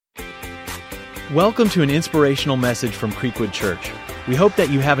Welcome to an inspirational message from Creekwood Church. We hope that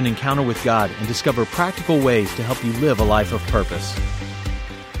you have an encounter with God and discover practical ways to help you live a life of purpose.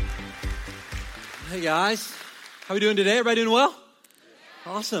 Hey guys, how we doing today? Everybody doing well?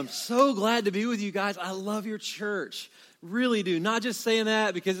 Awesome. So glad to be with you guys. I love your church. Really do. Not just saying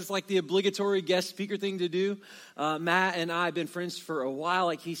that because it's like the obligatory guest speaker thing to do. Matt and I have been friends for a while,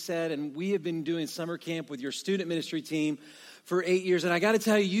 like he said, and we have been doing summer camp with your student ministry team for 8 years. And I got to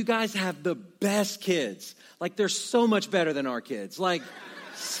tell you, you guys have the best kids. Like, they're so much better than our kids. Like,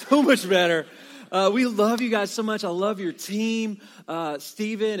 so much better. We love you guys so much. I love your team.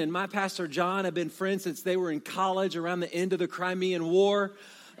 Stephen and my pastor John have been friends since they were in college around the end of the Crimean War.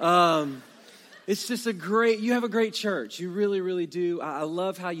 It's just you have a great church. You really, really do. I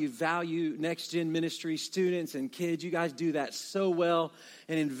love how you value Next Gen ministry, students and kids. You guys do that so well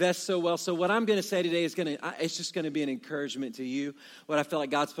and invest so well. So what I'm going to say today is it's just going to be an encouragement to you. What I feel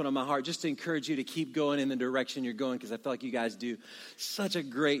like God's put on my heart, just to encourage you to keep going in the direction you're going, because I feel like you guys do such a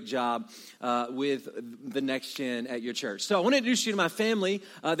great job with the Next Gen at your church. So I want to introduce you to my family.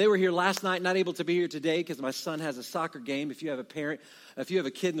 They were here last night, not able to be here today because my son has a soccer game. If you have a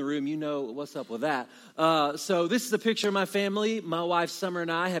kid in the room, you know what's up with that. So this is a picture of my family. My wife, Summer,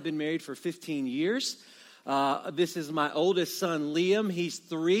 and I have been married for 15 years. This is my oldest son, Liam. He's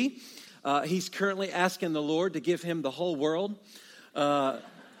 3. He's currently asking the Lord to give him the whole world.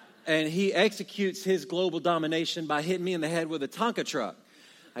 And he executes his global domination by hitting me in the head with a Tonka truck.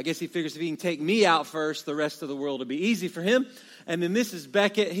 I guess he figures if he can take me out first, the rest of the world will be easy for him. And then this is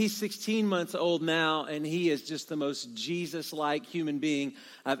Beckett. He's 16 months old now, and he is just the most Jesus-like human being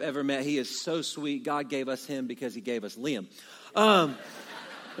I've ever met. He is so sweet. God gave us him because he gave us Liam. I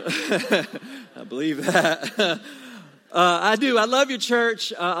believe that. I do. I love your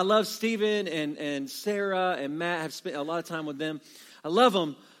church. I love Stephen and Sarah and Matt. I've spent a lot of time with them. I love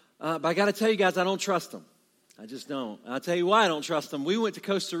them, but I got to tell you guys, I don't trust them. I just don't. I'll tell you why I don't trust them. We went to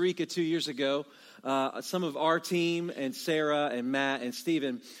Costa Rica 2 years ago, some of our team and Sarah and Matt and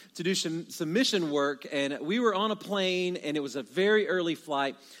Stephen, to do some mission work. And we were on a plane, and it was a very early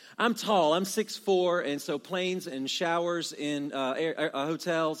flight. I'm tall. I'm 6'4", and so planes and showers in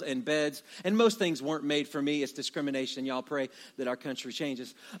hotels and beds, and most things weren't made for me. It's discrimination. Y'all pray that our country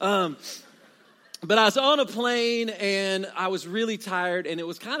changes. But I was on a plane, and I was really tired, and it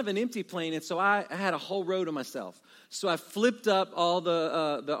was kind of an empty plane, and so I had a whole row to myself. So I flipped up all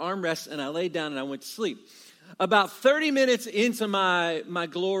the armrests, and I laid down, and I went to sleep. About 30 minutes into my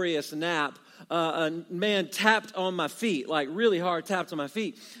glorious nap, a man tapped on my feet, like really hard tapped on my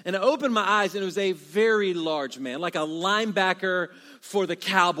feet. And I opened my eyes, and it was a very large man, like a linebacker for the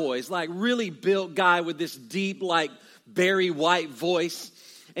Cowboys, like really built guy with this deep, like Barry White voice.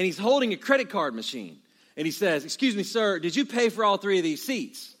 And he's holding a credit card machine. And he says, "Excuse me, sir, did you pay for all 3 of these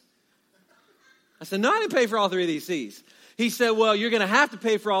seats?" I said, "No, I didn't pay for all 3 of these seats." He said, "Well, you're going to have to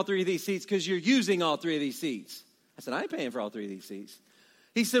pay for all 3 of these seats because you're using all 3 of these seats." I said, "I ain't paying for all 3 of these seats."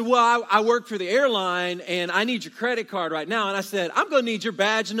 He said, "Well, I work for the airline, and I need your credit card right now." And I said, "I'm going to need your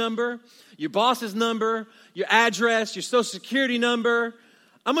badge number, your boss's number, your address, your social security number.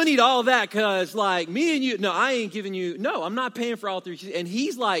 I'm going to need all that because, like, me and you, no, I ain't giving you, no, I'm not paying for all 3. And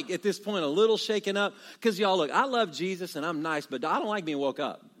he's, like, at this point, a little shaken up because, y'all, look, I love Jesus and I'm nice, but I don't like being woke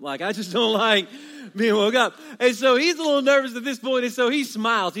up. Like, I just don't like being woke up. And so he's a little nervous at this point, and so he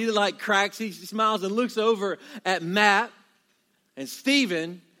smiles. He, like, cracks. He smiles and looks over at Matt and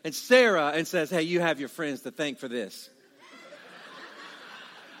Stephen and Sarah and says, "Hey, you have your friends to thank for this."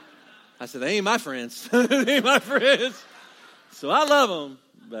 I said, "They ain't my friends." They ain't my friends. So I love them,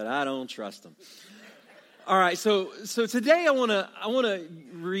 but I don't trust them. All right, so today I want to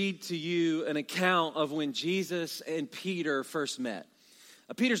read to you an account of when Jesus and Peter first met.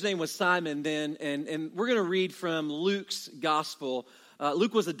 Peter's name was Simon then, and we're going to read from Luke's gospel.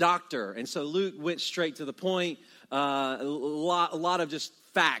 Luke was a doctor, and so Luke went straight to the point. A lot of just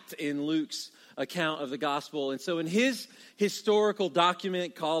fact in Luke's account of the gospel. And so in his historical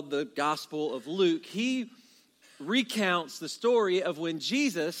document called the Gospel of Luke, he recounts the story of when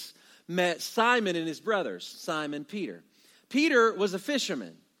Jesus met Simon and his brothers, Simon, Peter. Peter was a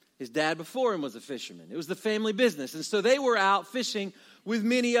fisherman. His dad before him was a fisherman. It was the family business. And so they were out fishing with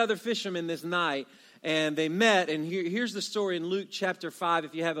many other fishermen this night, and they met. And here's the story in Luke chapter 5.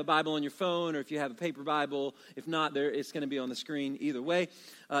 If you have a Bible on your phone or if you have a paper Bible, if not, it's going to be on the screen either way.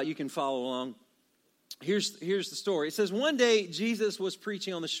 You can follow along. Here's the story. It says, "One day Jesus was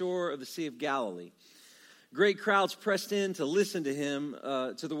preaching on the shore of the Sea of Galilee. Great crowds pressed in to listen to him,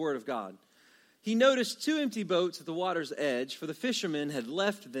 to the word of God. He noticed 2 empty boats at the water's edge, for the fishermen had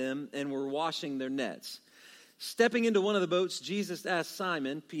left them and were washing their nets. Stepping into one of the boats, Jesus asked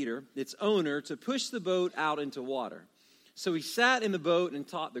Simon, Peter, its owner, to push the boat out into water. So he sat in the boat and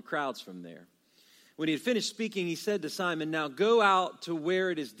taught the crowds from there. When he had finished speaking, he said to Simon, "Now go out to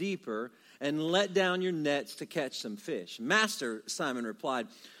where it is deeper and let down your nets to catch some fish." "Master," Simon replied,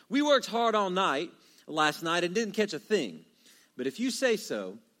 "we worked hard all night last night and didn't catch a thing. But if you say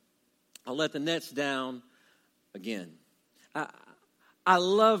so, I'll let the nets down again." I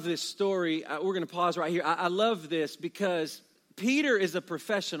love this story. We're going to pause right here. I love this because Peter is a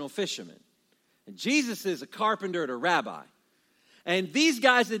professional fisherman. And Jesus is a carpenter and a rabbi. And these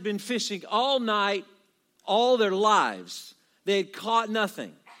guys had been fishing all night, all their lives. They had caught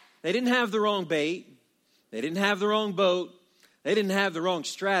nothing. They didn't have the wrong bait. They didn't have the wrong boat. They didn't have the wrong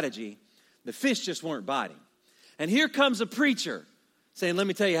strategy. The fish just weren't biting. And here comes a preacher saying, "Let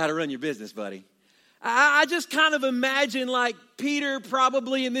me tell you how to run your business, buddy." I just kind of imagine like Peter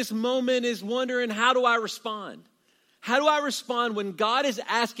probably in this moment is wondering, how do I respond? How do I respond when God is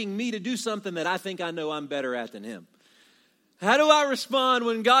asking me to do something that I think I know I'm better at than him? How do I respond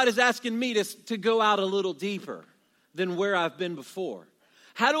when God is asking me to go out a little deeper than where I've been before?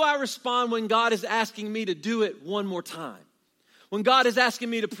 How do I respond when God is asking me to do it one more time? When God is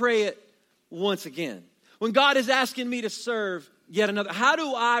asking me to pray it once again? When God is asking me to serve yet another? How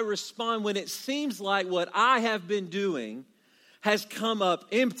do I respond when it seems like what I have been doing has come up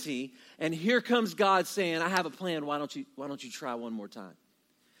empty, and here comes God saying, "I have a plan, why don't you try one more time?"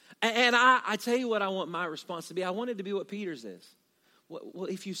 And I tell you what I want my response to be. I want it to be what Peter's is. Well,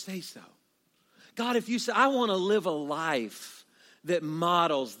 if you say so. God, if you say, I want to live a life that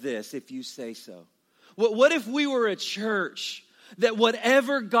models this, if you say so. What if we were a church that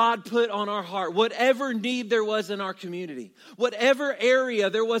whatever God put on our heart, whatever need there was in our community, whatever area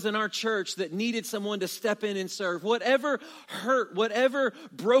there was in our church that needed someone to step in and serve, whatever hurt, whatever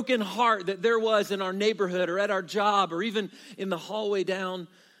broken heart that there was in our neighborhood or at our job or even in the hallway down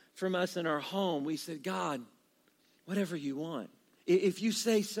from us in our home, we said, "God, whatever you want. If you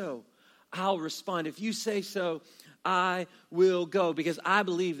say so, I'll respond. If you say so, I will go." Because I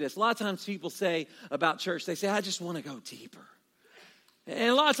believe this. A lot of times people say about church, they say, "I just want to go deeper." And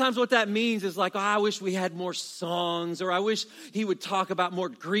a lot of times what that means is like, "Oh, I wish we had more songs," or "I wish he would talk about more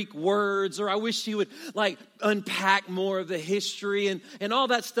Greek words," or "I wish he would like unpack more of the history," and all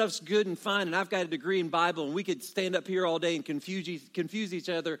that stuff's good and fine. And I've got a degree in Bible, and we could stand up here all day and confuse each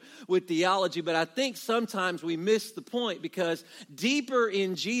other with theology. But I think sometimes we miss the point, because deeper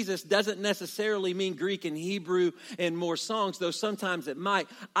in Jesus doesn't necessarily mean Greek and Hebrew and more songs, though sometimes it might.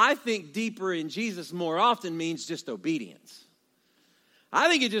 I think deeper in Jesus more often means just obedience. I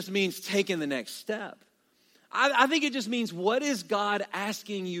think it just means taking the next step. I think it just means, what is God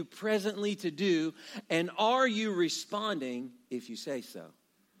asking you presently to do, and are you responding if you say so?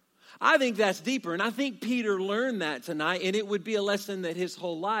 I think that's deeper, and I think Peter learned that tonight, and it would be a lesson that his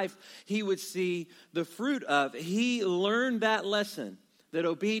whole life he would see the fruit of. He learned that lesson, that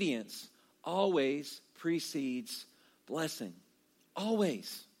obedience always precedes blessing.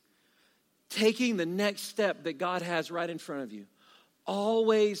 Always. Taking the next step that God has right in front of you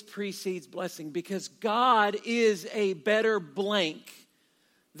always precedes blessing, because God is a better blank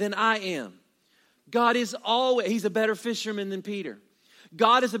than I am. God is always, he's a better fisherman than Peter.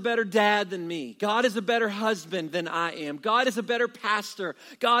 God is a better dad than me. God is a better husband than I am. God is a better pastor.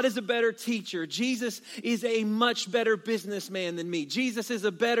 God is a better teacher. Jesus is a much better businessman than me. Jesus is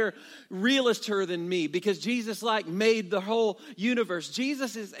a better realtor than me, because Jesus made the whole universe.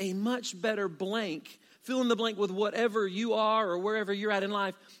 Jesus is a much better blank, fill in the blank with whatever you are or wherever you're at in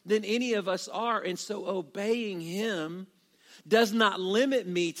life, than any of us are. And so obeying him does not limit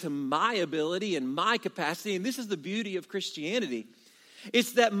me to my ability and my capacity. And this is the beauty of Christianity.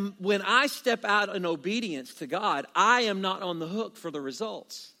 It's that when I step out in obedience to God, I am not on the hook for the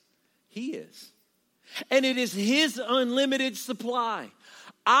results. He is. And it is his unlimited supply.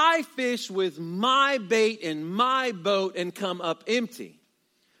 I fish with my bait in my boat and come up empty.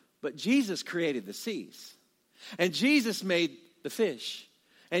 But Jesus created the seas. And Jesus made the fish.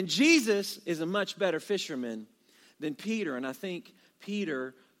 And Jesus is a much better fisherman than Peter. And I think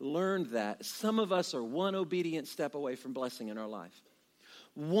Peter learned that. Some of us are one obedient step away from blessing in our life.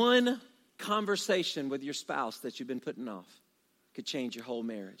 One conversation with your spouse that you've been putting off could change your whole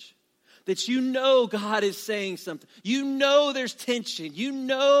marriage. That you know God is saying something. You know there's tension. You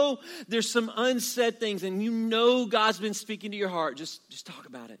know there's some unsaid things. And you know God's been speaking to your heart. Just talk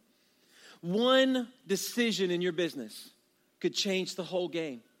about it. One decision in your business could change the whole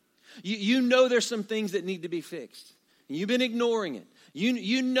game. You know there's some things that need to be fixed. And you've been ignoring it.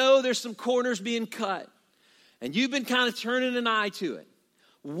 You know there's some corners being cut. And you've been kind of turning an eye to it.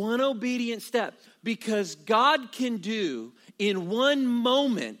 One obedient step. Because God can do in one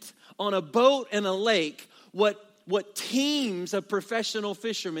moment on a boat and a lake what teams of professional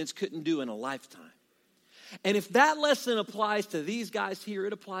fishermen couldn't do in a lifetime. And if that lesson applies to these guys here,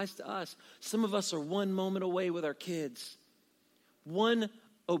 it applies to us. Some of us are one moment away with our kids. One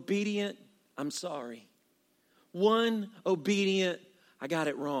obedient, I'm sorry. One obedient, I got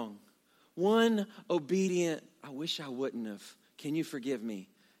it wrong. One obedient, I wish I wouldn't have. Can you forgive me?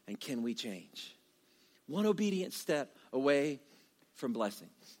 And can we change? One obedient step away from blessing.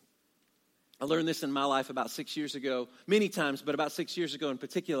 I learned this in my life about 6 years ago, many times, but about 6 years ago in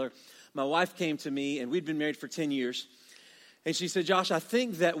particular. My wife came to me, and we'd been married for 10 years. And she said, Josh, I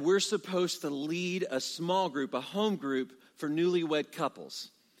think that we're supposed to lead a small group, a home group for newlywed couples.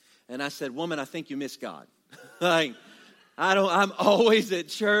 And I said, woman, I think you miss God. I'm always at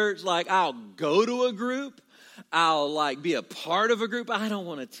church. Like, I'll go to a group. I'll be a part of a group. I don't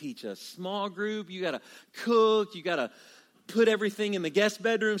want to teach a small group. You got to cook. You got to put everything in the guest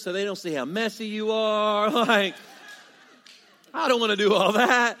bedroom so they don't see how messy you are. I don't want to do all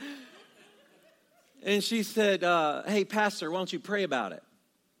that. And she said, hey, pastor, why don't you pray about it?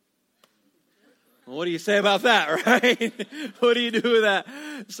 Well, what do you say about that, right? What do you do with that?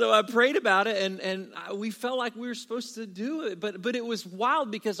 So I prayed about it, and we felt like we were supposed to do it. But it was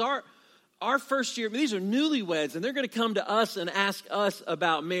wild because our first year, these are newlyweds, and they're going to come to us and ask us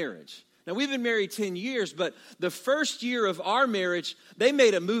about marriage. Now, we've been married 10 years, but the first year of our marriage, they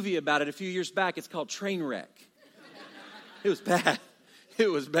made a movie about it a few years back. It's called Trainwreck. It was bad.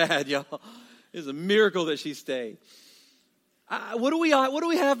 It was bad, y'all. It was a miracle that she stayed. What do we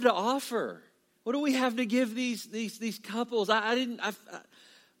have to offer? What do we have to give these couples?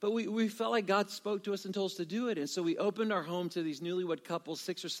 But we felt like God spoke to us and told us to do it. And so we opened our home to these newlywed couples,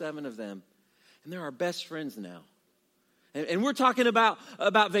 6 or 7 of them. And they're our best friends now. And we're talking about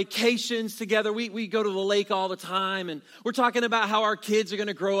vacations together. We go to the lake all the time. And we're talking about how our kids are going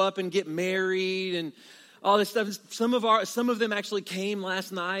to grow up and get married and all this stuff. Some of them actually came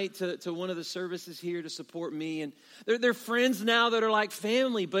last night to one of the services here to support me. And they're friends now that are like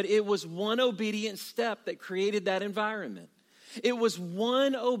family. But it was one obedient step that created that environment. It was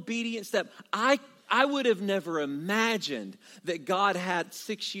one obedient step. I would have never imagined that God had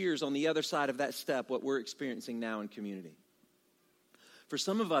 6 years on the other side of that step, what we're experiencing now in community. For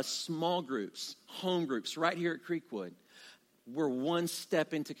some of us, small groups, home groups, right here at Creekwood, we're one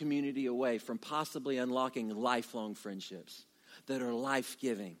step into community away from possibly unlocking lifelong friendships that are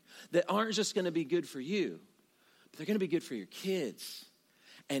life-giving, that aren't just going to be good for you, but they're going to be good for your kids.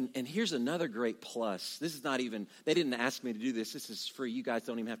 And here's another great plus. This is not even, they didn't ask me to do this. This is free. You guys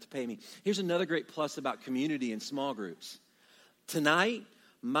don't even have to pay me. Here's another great plus about community and small groups. Tonight,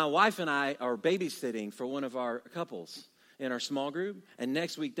 my wife and I are babysitting for one of our couples in our small group. And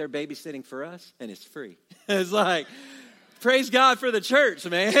next week, they're babysitting for us, and it's free. It's like, praise God for the church,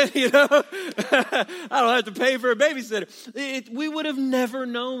 man. I don't have to pay for a babysitter. We would have never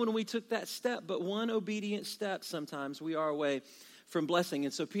known when we took that step. But one obedient step, sometimes we are away from blessing.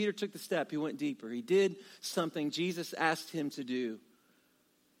 And so Peter took the step. He went deeper. He did something Jesus asked him to do,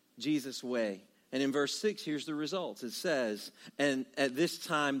 Jesus' way. And in verse 6, here's the results. It says, and at this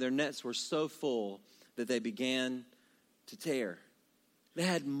time their nets were so full that they began to tear. They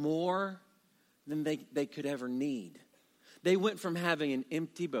had more than they could ever need. They went from having an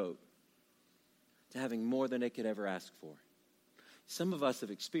empty boat to having more than they could ever ask for. Some of us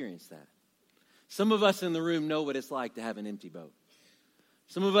have experienced that. Some of us in the room know what it's like to have an empty boat.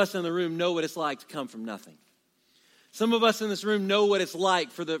 Some of us in the room know what it's like to come from nothing. Some of us in this room know what it's like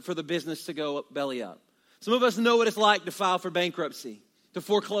for the business to go belly up. Some of us know what it's like to file for bankruptcy, to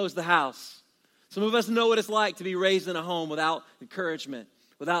foreclose the house. Some of us know what it's like to be raised in a home without encouragement,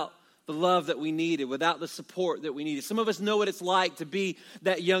 without the love that we needed, without the support that we needed. Some of us know what it's like to be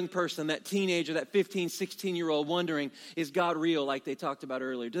that young person, that teenager, that 15, 16-year-old wondering, is God real like they talked about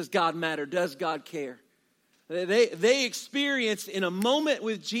earlier? Does God matter? Does God care? They experienced in a moment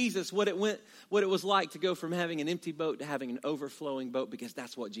with Jesus what it was like to go from having an empty boat to having an overflowing boat, because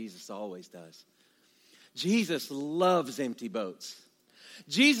that's what Jesus always does. Jesus loves empty boats.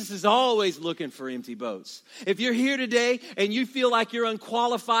 Jesus is always looking for empty boats. If you're here today and you feel like you're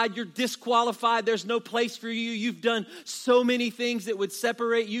unqualified, you're disqualified, there's no place for you, you've done so many things that would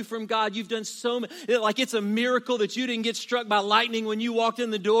separate you from God, you've done so many, like it's a miracle that you didn't get struck by lightning when you walked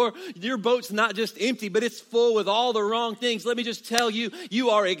in the door. Your boat's not just empty, but it's full with all the wrong things. Let me just tell you, you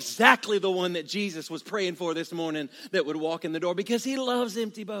are exactly the one that Jesus was praying for this morning that would walk in the door, because he loves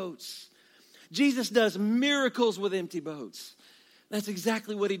empty boats. Jesus does miracles with empty boats. That's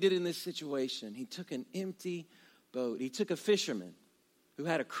exactly what he did in this situation. He took an empty boat. He took a fisherman who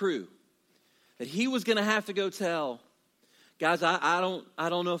had a crew, that he was going to have to go tell, guys, I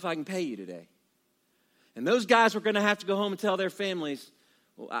don't know if I can pay you today. And those guys were going to have to go home and tell their families,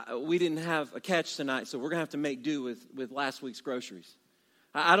 well, we didn't have a catch tonight, so we're going to have to make do with last week's groceries.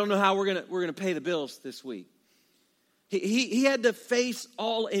 I don't know how we're going to pay the bills this week. He had to face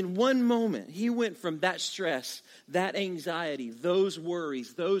all in one moment. He went from that stress, that anxiety, those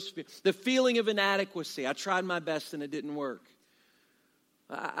worries, the feeling of inadequacy. I tried my best and it didn't work.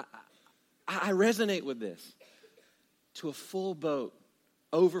 I resonate with this. To a full boat,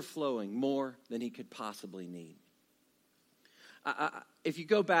 overflowing more than he could possibly need. If you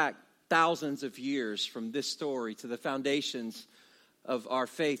go back thousands of years from this story to the foundations of our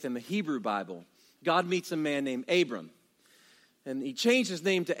faith in the Hebrew Bible, God meets a man named Abram. And he changed his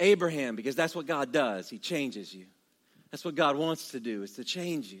name to Abraham because that's what God does. He changes you. That's what God wants to do, is to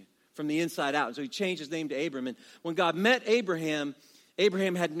change you from the inside out. And so he changed his name to Abram. And when God met Abraham,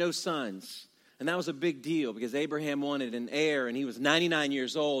 Abraham had no sons. And that was a big deal because Abraham wanted an heir, and he was 99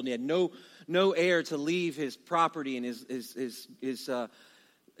 years old, and he had no heir to leave his property and his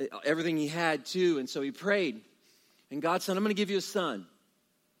everything he had too. And so he prayed, and God said, I'm going to give you a son.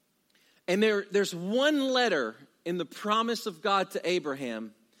 And there's one letter in the promise of God to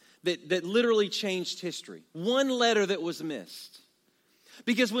Abraham that literally changed history. One letter that was missed.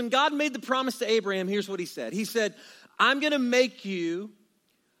 Because when God made the promise to Abraham, here's what he said. He said, I'm going to make you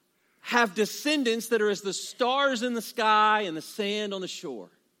have descendants that are as the stars in the sky and the sand on the shore.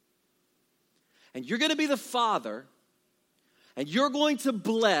 And you're going to be the father, and you're going to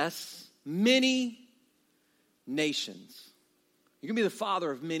bless many nations. You're going to be the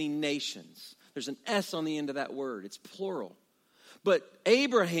father of many nations. There's an S on the end of that word. It's plural. But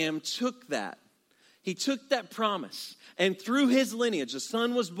Abraham took that. He took that promise. And through his lineage, the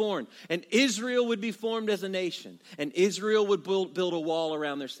son was born. And Israel would be formed as a nation. And Israel would build a wall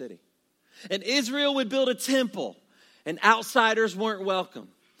around their city. And Israel would build a temple. And outsiders weren't welcome.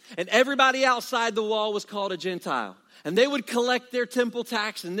 And everybody outside the wall was called a Gentile. And they would collect their temple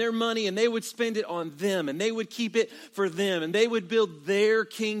tax and their money, and they would spend it on them, and they would keep it for them, and they would build their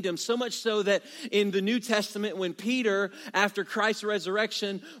kingdom. So much so that in the New Testament, when Peter, after Christ's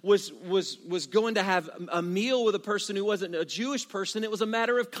resurrection, was going to have a meal with a person who wasn't a Jewish person, it was a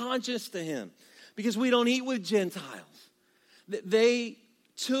matter of conscience to him, because we don't eat with Gentiles. They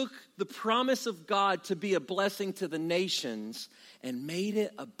took the promise of God to be a blessing to the nations and made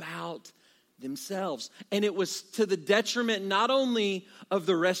it about themselves. And it was to the detriment not only of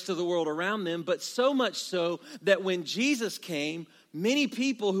the rest of the world around them, but so much so that when Jesus came, many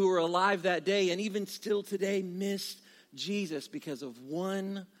people who were alive that day and even still today missed Jesus because of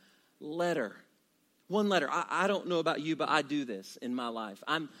one letter. One letter. I don't know about you, but I do this in my life.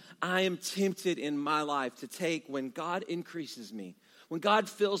 I am tempted in my life to take, when God increases me, when God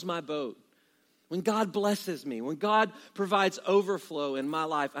fills my boat, when God blesses me, when God provides overflow in my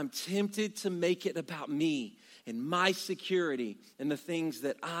life, I'm tempted to make it about me and my security and the things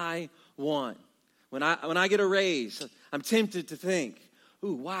that I want. When I get a raise, I'm tempted to think,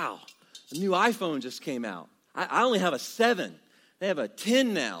 ooh, wow, a new iPhone just came out. I only have a 7. They have a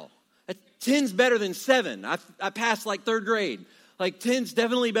 10 now. 10's better than 7. I passed like 3rd grade. Like 10's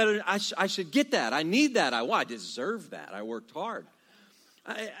definitely better. I should get that. I need that. I deserve that. I worked hard.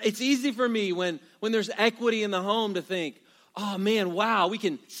 It's easy for me when there's equity in the home to think, oh man, wow, we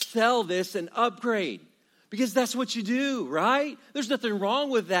can sell this and upgrade. Because that's what you do, right? There's nothing wrong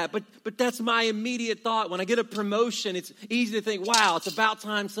with that, but that's my immediate thought. When I get a promotion, it's easy to think, wow, it's about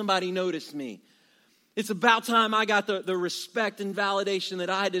time somebody noticed me. It's about time I got the respect and validation that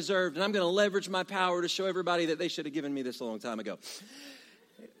I deserved, and I'm going to leverage my power to show everybody that they should have given me this a long time ago.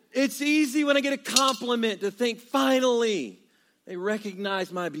 It's easy when I get a compliment to think, finally, they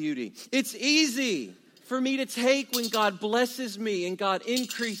recognize my beauty. It's easy for me to take when God blesses me and God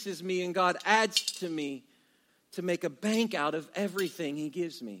increases me and God adds to me to make a bank out of everything he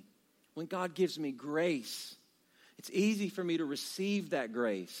gives me. When God gives me grace, it's easy for me to receive that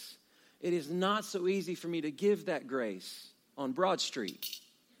grace. It is not so easy for me to give that grace on Broad Street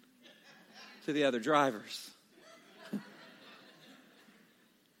to the other drivers.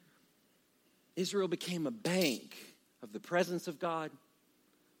 Israel became a bank of the presence of God,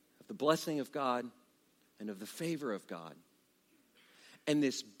 of the blessing of God, and of the favor of God. And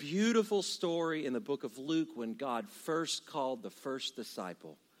this beautiful story in the book of Luke, when God first called the first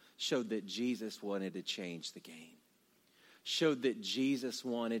disciple, showed that Jesus wanted to change the game. Showed that Jesus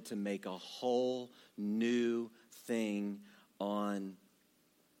wanted to make a whole new thing on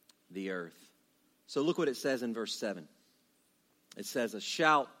the earth. So look what it says in verse 7. It says, a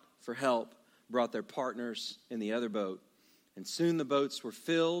shout for help brought their partners in the other boat, And soon the boats were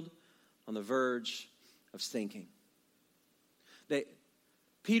filled on the verge of sinking.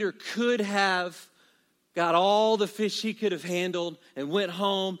 Peter could have got all the fish he could have handled and went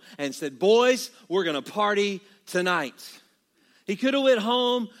home and said, boys, we're going to party tonight. He could have went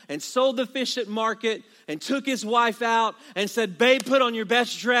home and sold the fish at market and took his wife out and said, babe, put on your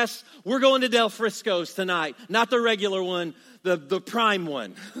best dress. We're going to Del Frisco's tonight. Not the regular one, the prime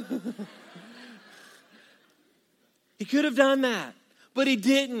one. He could have done that, but he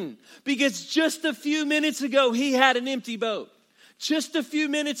didn't, because just a few minutes ago, he had an empty boat. Just a few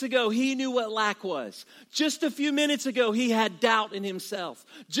minutes ago, he knew what lack was. Just a few minutes ago, he had doubt in himself.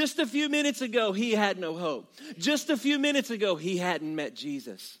 Just a few minutes ago, he had no hope. Just a few minutes ago, he hadn't met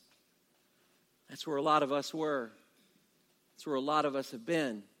Jesus. That's where a lot of us were. That's where a lot of us have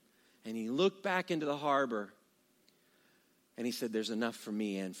been. And he looked back into the harbor and he said, there's enough for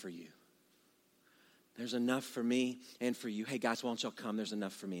me and for you. There's enough for me and for you. Hey, guys, why don't y'all come? There's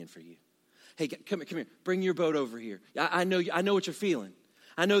enough for me and for you. Hey, come here. Bring your boat over here. I know what you're feeling.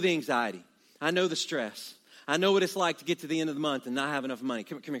 I know the anxiety. I know the stress. I know what it's like to get to the end of the month and not have enough money.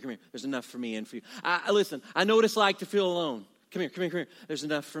 Come here. There's enough for me and for you. Listen, I know what it's like to feel alone. Come here. There's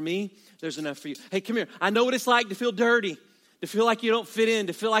enough for me. There's enough for you. Hey, come here. I know what it's like to feel dirty, to feel like you don't fit in,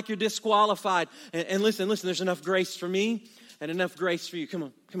 to feel like you're disqualified. And listen, there's enough grace for me and enough grace for you.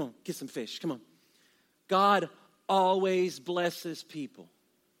 Come on, get some fish. Come on. God always blesses people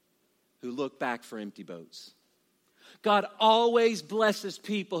who look back for empty boats. God always blesses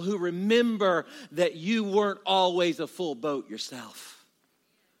people who remember that you weren't always a full boat yourself.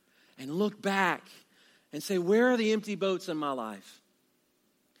 And look back and say, where are the empty boats in my life?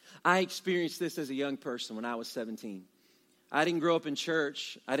 I experienced this as a young person when I was 17. I didn't grow up in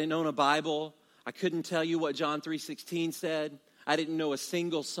church. I didn't own a Bible. I couldn't tell you what John 3:16 said. I didn't know a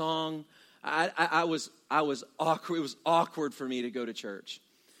single song. I was awkward. It was awkward for me to go to church.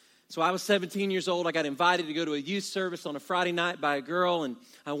 So I was 17 years old. I got invited to go to a youth service on a Friday night by a girl, and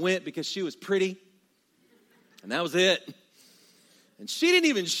I went because she was pretty. And that was it. And she didn't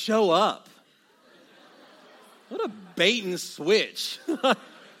even show up. What a bait and switch.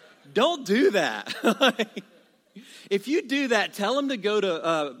 Don't do that. If you do that, tell them to go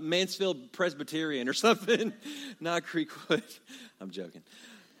to Mansfield Presbyterian or something. Not Creekwood. I'm joking.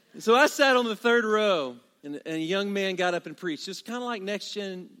 So I sat on the third row, and a young man got up and preached. Just kind of like Next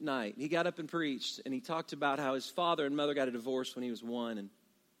Gen night. He got up and preached, and he talked about how his father and mother got a divorce when he was 1, and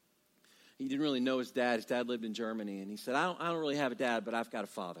he didn't really know his dad. His dad lived in Germany, and he said, I don't really have a dad, but I've got a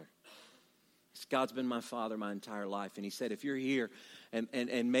father. God's been my father my entire life. And he said, if you're here,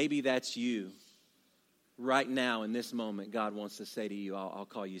 and maybe that's you, right now in this moment, God wants to say to you, I'll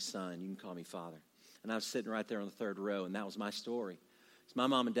call you son. You can call me father. And I was sitting right there on the third row, and that was my story. So my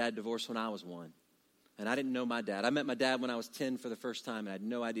mom and dad divorced when I was 1. And I didn't know my dad. I met my dad when I was 10 for the first time, and I had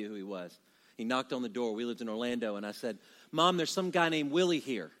no idea who he was. He knocked on the door. We lived in Orlando, and I said, Mom, there's some guy named Willie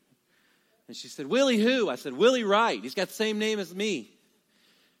here. And she said, Willie who? I said, Willie Wright. He's got the same name as me.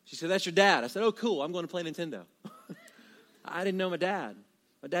 She said, that's your dad. I said, oh, cool. I'm going to play Nintendo. I didn't know my dad.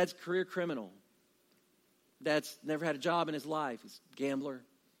 My dad's a career criminal. Dad's never had a job in his life. He's a gambler.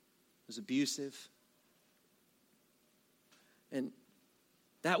 Was abusive. And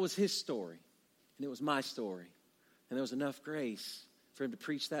that was his story. And it was my story. And there was enough grace for him to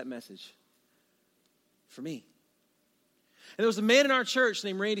preach that message for me. And there was a man in our church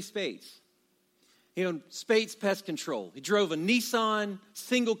named Randy Spates. He owned Spates Pest Control. He drove a Nissan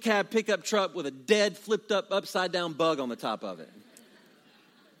single cab pickup truck with a dead, flipped up, upside down bug on the top of it.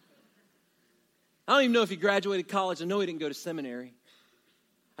 I don't even know if he graduated college. I know he didn't go to seminary.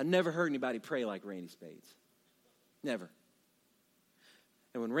 I never heard anybody pray like Randy Spates. Never.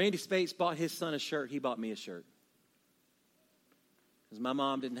 And when Randy Spates bought his son a shirt, he bought me a shirt. Because my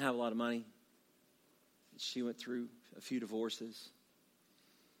mom didn't have a lot of money. She went through a few divorces.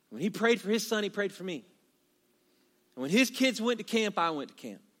 When he prayed for his son, he prayed for me. And when his kids went to camp, I went to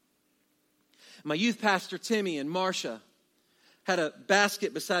camp. My youth pastor, Timmy, and Marcia had a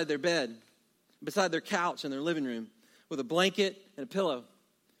basket beside their bed, beside their couch in their living room, with a blanket and a pillow.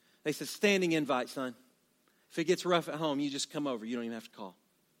 They said, standing invite, son. If it gets rough at home, you just come over. You don't even have to call.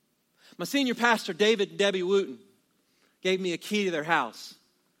 My senior pastor, David and Debbie Wooten, gave me a key to their house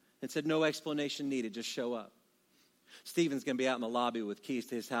and said, no explanation needed, just show up. Stephen's going to be out in the lobby with keys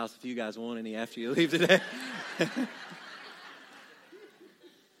to his house if you guys want any after you leave today.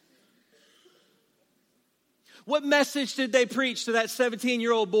 What message did they preach to that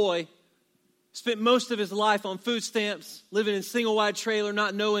 17-year-old boy? Spent most of his life on food stamps, living in a single-wide trailer,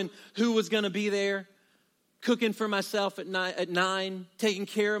 not knowing who was going to be there, cooking for myself at 9, taking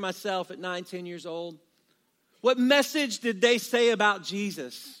care of myself at 9, 10 years old. What message did they say about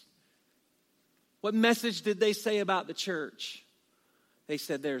Jesus? What message did they say about the church? They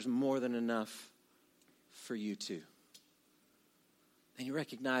said there's more than enough for you too. And you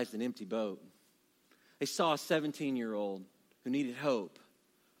recognized an empty boat. They saw a 17-year-old who needed hope,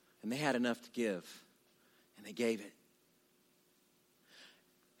 and they had enough to give, and they gave it.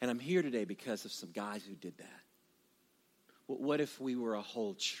 And I'm here today because of some guys who did that. What if we were a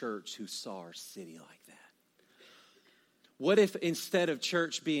whole church who saw our city like that? What if instead of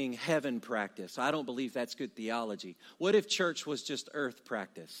church being heaven practice, I don't believe that's good theology. What if church was just earth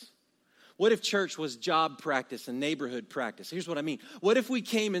practice? What if church was job practice and neighborhood practice? Here's what I mean. What if we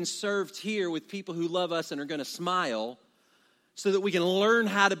came and served here with people who love us and are going to smile so that we can learn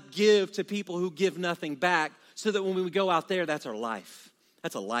how to give to people who give nothing back so that when we go out there, that's our life.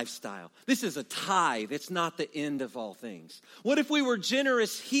 That's a lifestyle. This is a tithe. It's not the end of all things. What if we were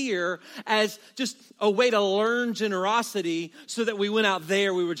generous here as just a way to learn generosity so that we went out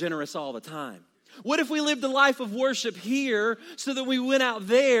there, we were generous all the time? What if we lived a life of worship here so that we went out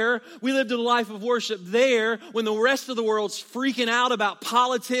there, we lived a life of worship there when the rest of the world's freaking out about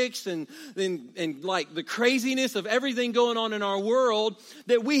politics and like the craziness of everything going on in our world,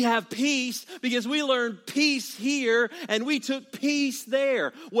 that we have peace because we learned peace here and we took peace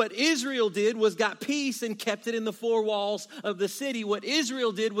there. What Israel did was got peace and kept it in the four walls of the city. What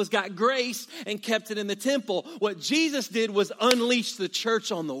Israel did was got grace and kept it in the temple. What Jesus did was unleash the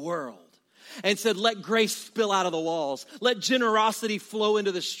church on the world. And said, let grace spill out of the walls. Let generosity flow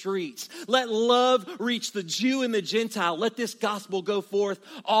into the streets. Let love reach the Jew and the Gentile. Let this gospel go forth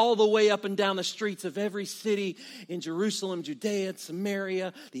all the way up and down the streets of every city in Jerusalem, Judea, and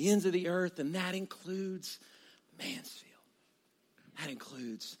Samaria, the ends of the earth. And that includes Mansfield. That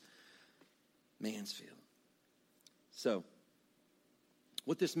includes Mansfield. So,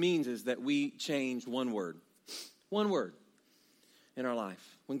 what this means is that we change one word in our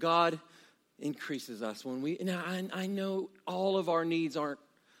life. When God increases us, when we, now I know all of our needs aren't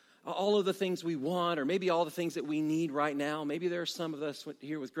all of the things we want, or maybe all the things that we need right now. Maybe there are some of us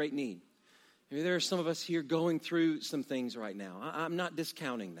here with great need. Maybe there are some of us here going through some things right now. I'm not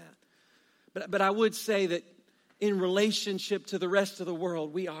discounting that. But I would say that in relationship to the rest of the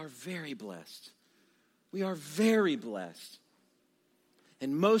world, we are very blessed. We are very blessed.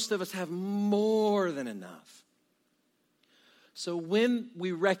 And most of us have more than enough. So when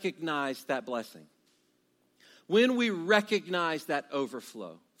we recognize that blessing, when we recognize that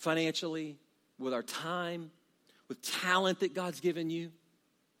overflow, financially, with our time, with talent that God's given you,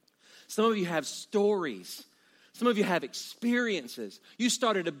 some of you have stories. Some of you have experiences. You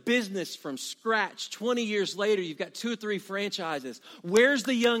started a business from scratch. 20 years later, you've got 2 or 3 franchises. Where's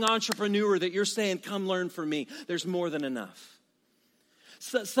the young entrepreneur that you're saying, come learn from me? There's more than enough.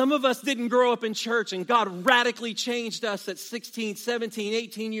 So some of us didn't grow up in church and God radically changed us at 16, 17,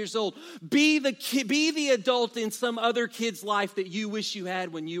 18 years old. Be the adult in some other kid's life that you wish you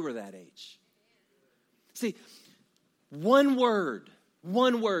had when you were that age. See, one word,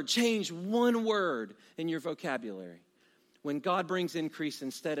 change one word in your vocabulary. When God brings increase,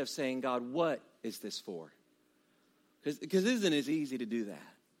 instead of saying, God, what is this for? Because it isn't as easy to do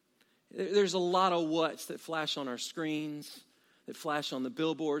that. There's a lot of whats that flash on our screens, that flash on the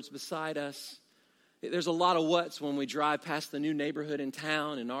billboards beside us. There's a lot of whats when we drive past the new neighborhood in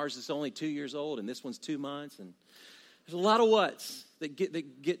town, and ours is only 2 years old, and this one's 2 months. And there's a lot of whats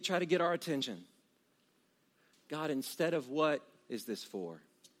that try to get our attention. God, instead of what is this for?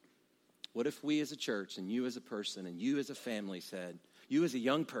 What if we as a church, and you as a person, and you as a family said, you as a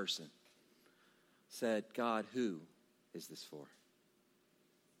young person said, God, who is this for?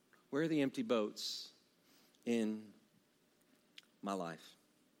 Where are the empty boats in my life?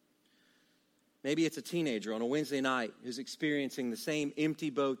 Maybe it's a teenager on a Wednesday night who's experiencing the same empty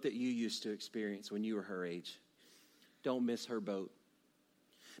boat that you used to experience when you were her age. Don't miss her boat.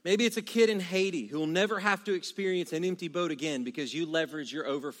 Maybe it's a kid in Haiti who will never have to experience an empty boat again because you leverage your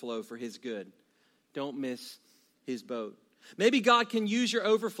overflow for his good. Don't miss his boat. Maybe God can use your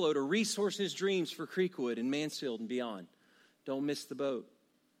overflow to resource his dreams for Creekwood and Mansfield and beyond. Don't miss the boat.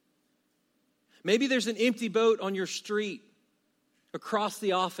 Maybe there's an empty boat on your street, across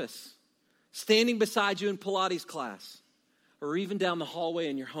the office, standing beside you in Pilates class, or even down the hallway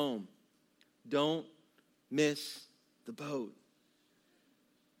in your home. Don't miss the boat.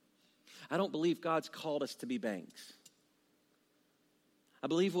 I don't believe God's called us to be banks. I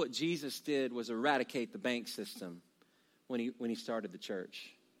believe what Jesus did was eradicate the bank system when he started the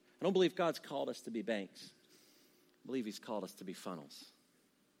church. I don't believe God's called us to be banks. I believe he's called us to be funnels.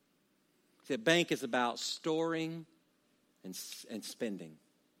 See, a bank is about storing and spending.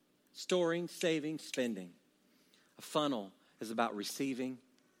 Storing, saving, spending. A funnel is about receiving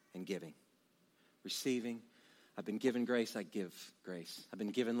and giving. Receiving. I've been given grace, I give grace. I've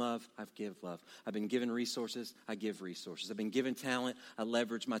been given love, I give love. I've been given resources, I give resources. I've been given talent, I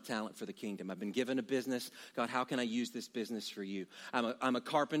leverage my talent for the kingdom. I've been given a business. God, how can I use this business for you? I'm a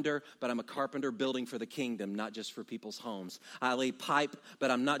carpenter, but I'm a carpenter building for the kingdom, not just for people's homes. I lay pipe,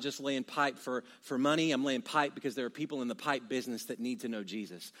 but I'm not just laying pipe for money. I'm laying pipe because there are people in the pipe business that need to know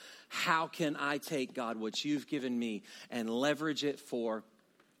Jesus. How can I take, God, what you've given me and leverage it for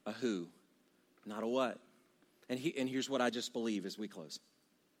a who, not a what? And here's what I just believe as we close.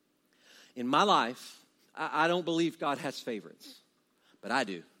 In my life, I don't believe God has favorites, but I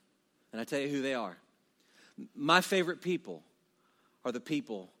do. And I tell you who they are. My favorite people are the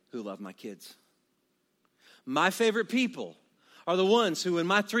people who love my kids. My favorite people are the ones who, when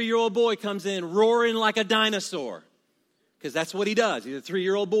my 3-year-old boy comes in roaring like a dinosaur, because that's what he does. He's a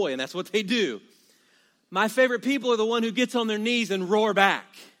 3-year-old boy, and that's what they do. My favorite people are the one who gets on their knees and roar back.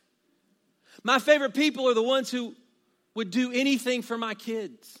 My favorite people are the ones who would do anything for my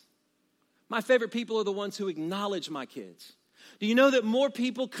kids. My favorite people are the ones who acknowledge my kids. Do you know that more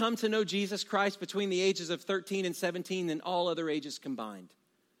people come to know Jesus Christ between the ages of 13 and 17 than all other ages combined?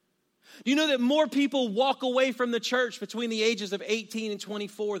 Do you know that more people walk away from the church between the ages of 18 and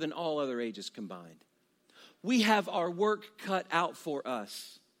 24 than all other ages combined? We have our work cut out for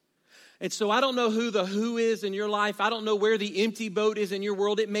us. And so I don't know who the who is in your life. I don't know where the empty boat is in your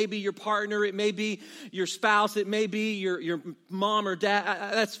world. It may be your partner. It may be your spouse. It may be your mom or dad.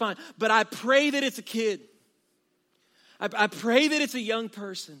 That's fine. But I pray that it's a kid. I pray that it's a young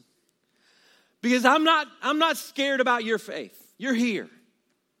person. Because I'm not scared about your faith. You're here.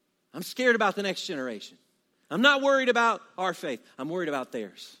 I'm scared about the next generation. I'm not worried about our faith. I'm worried about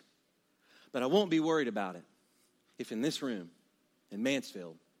theirs. But I won't be worried about it if in this room, in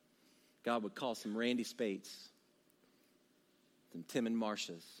Mansfield, God would call some Randy Spates, some Tim and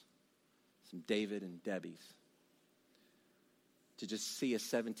Marcias, some David and Debbie's, to just see a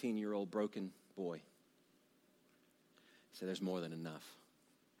 17-year-old broken boy. So there's more than enough.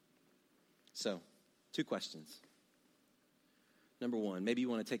 So, 2 questions. Number 1, maybe you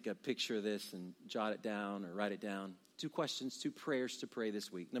want to take a picture of this and jot it down or write it down. 2 questions, 2 prayers to pray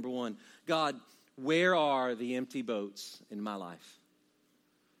this week. Number 1, God, where are the empty boats in my life?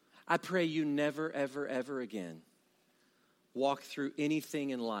 I pray you never, ever, ever again walk through anything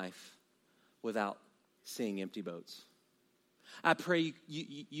in life without seeing empty boats. I pray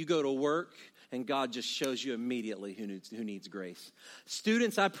you go to work and God just shows you immediately who needs grace.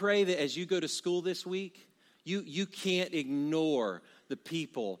 Students, I pray that as you go to school this week, you can't ignore the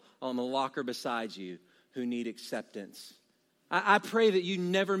people on the locker beside you who need acceptance. I pray that you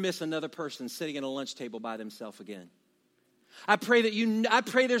never miss another person sitting at a lunch table by themselves again. I pray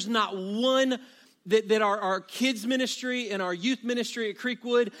there's not one that our kids ministry and our youth ministry at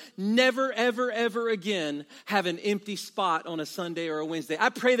Creekwood never, ever, ever again have an empty spot on a Sunday or a Wednesday. I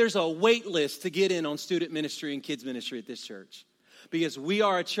pray there's a wait list to get in on student ministry and kids ministry at this church, because we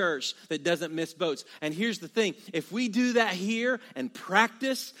are a church that doesn't miss boats. And here's the thing. If we do that here and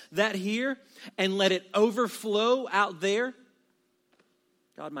practice that here and let it overflow out there,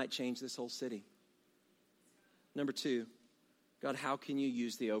 God might change this whole city. Number 2, God, how can you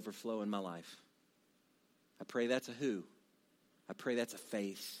use the overflow in my life? I pray that's a who. I pray that's a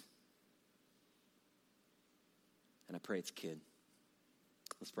face. And I pray it's a kid.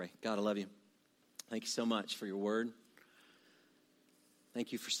 Let's pray. God, I love you. Thank you so much for your word.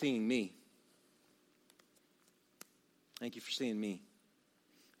 Thank you for seeing me. Thank you for seeing me.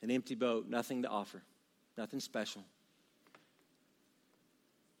 An empty boat, nothing to offer, nothing special.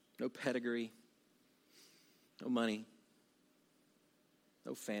 No pedigree, no money,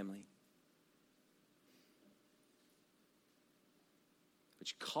 no family.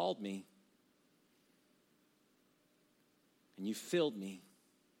 But you called me and you filled me.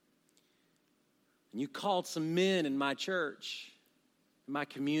 And you called some men in my church, in my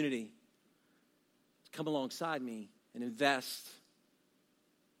community, to come alongside me and invest.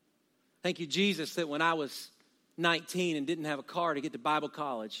 Thank you, Jesus, that when I was 19 and didn't have a car to get to Bible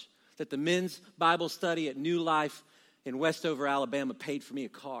college, that the men's Bible study at New Life in Westover, Alabama paid for me a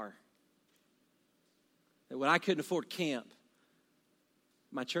car. That when I couldn't afford camp,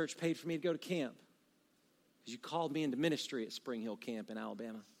 my church paid for me to go to camp, because you called me into ministry at Spring Hill Camp in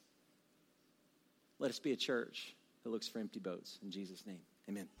Alabama. Let us be a church that looks for empty boats. In Jesus' name,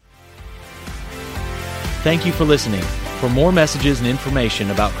 amen. Thank you for listening. For more messages and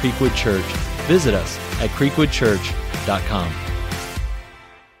information about Creekwood Church, visit us at creekwoodchurch.com.